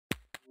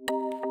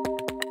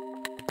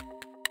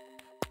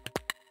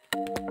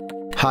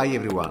Hi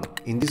everyone,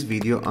 in this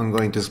video I'm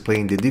going to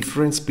explain the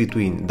difference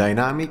between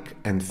dynamic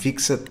and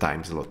fixed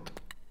time slot.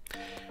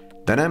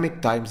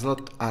 Dynamic time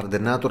slots are the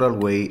natural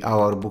way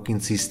our booking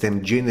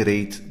system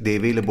generates the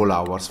available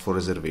hours for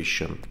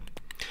reservation.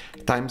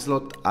 Time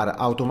slots are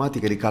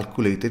automatically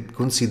calculated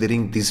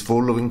considering these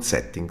following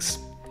settings: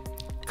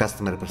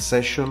 customer per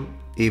session,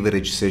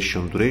 average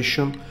session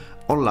duration,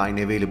 online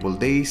available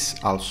days,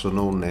 also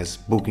known as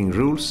booking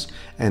rules,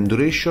 and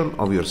duration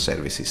of your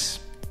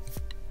services.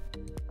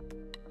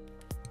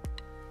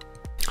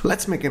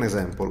 Let's make an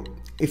example.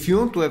 If you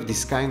want to have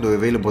this kind of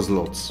available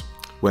slots,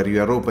 where you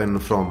are open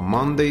from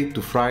Monday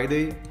to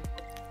Friday,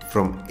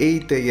 from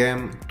 8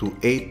 AM to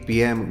 8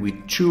 PM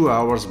with 2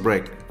 hours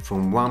break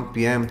from 1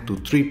 PM to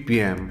 3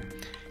 PM,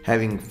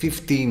 having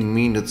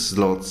 15-minute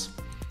slots,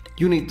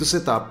 you need to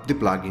set up the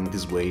plugin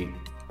this way.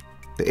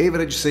 The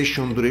average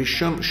session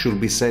duration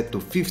should be set to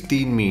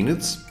 15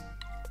 minutes,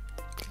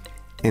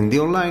 and the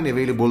online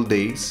available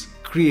days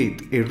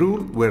create a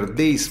rule where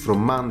days from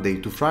Monday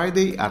to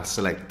Friday are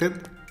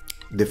selected.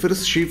 The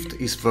first shift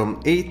is from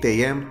 8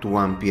 AM to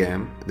 1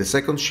 PM, the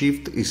second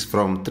shift is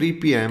from 3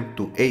 PM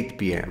to 8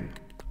 PM.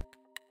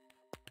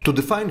 To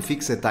define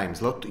fixed time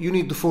slot, you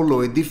need to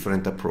follow a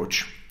different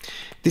approach.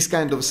 This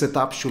kind of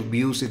setup should be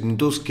used in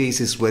those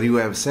cases where you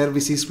have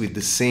services with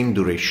the same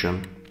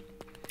duration.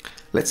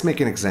 Let's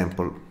make an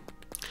example.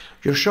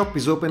 Your shop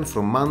is open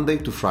from Monday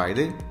to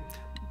Friday,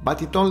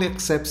 but it only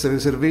accepts a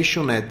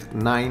reservation at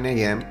 9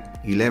 AM,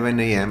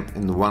 11 AM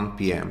and 1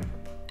 PM.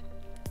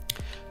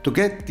 To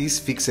get this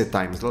fixed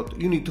time slot,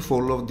 you need to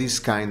follow this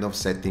kind of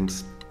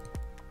settings.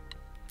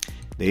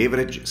 The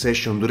average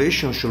session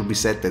duration should be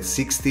set at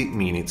 60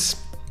 minutes.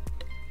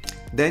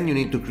 Then you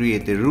need to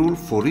create a rule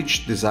for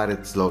each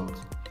desired slot,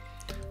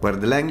 where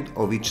the length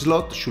of each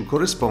slot should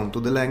correspond to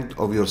the length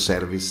of your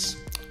service,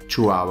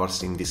 2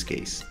 hours in this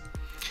case.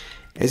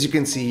 As you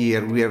can see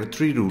here, we have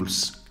 3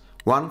 rules,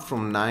 one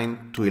from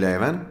 9 to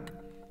 11,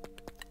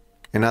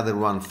 another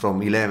one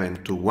from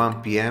 11 to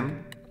 1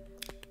 PM,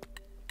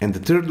 and the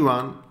third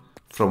one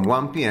from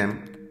 1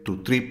 PM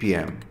to 3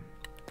 PM.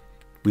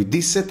 With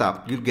this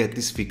setup, you'll get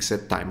this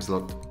fixed time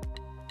slot.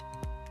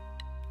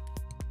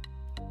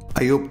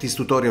 I hope this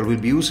tutorial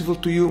will be useful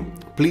to you.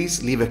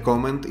 Please leave a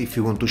comment if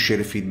you want to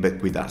share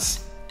feedback with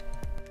us.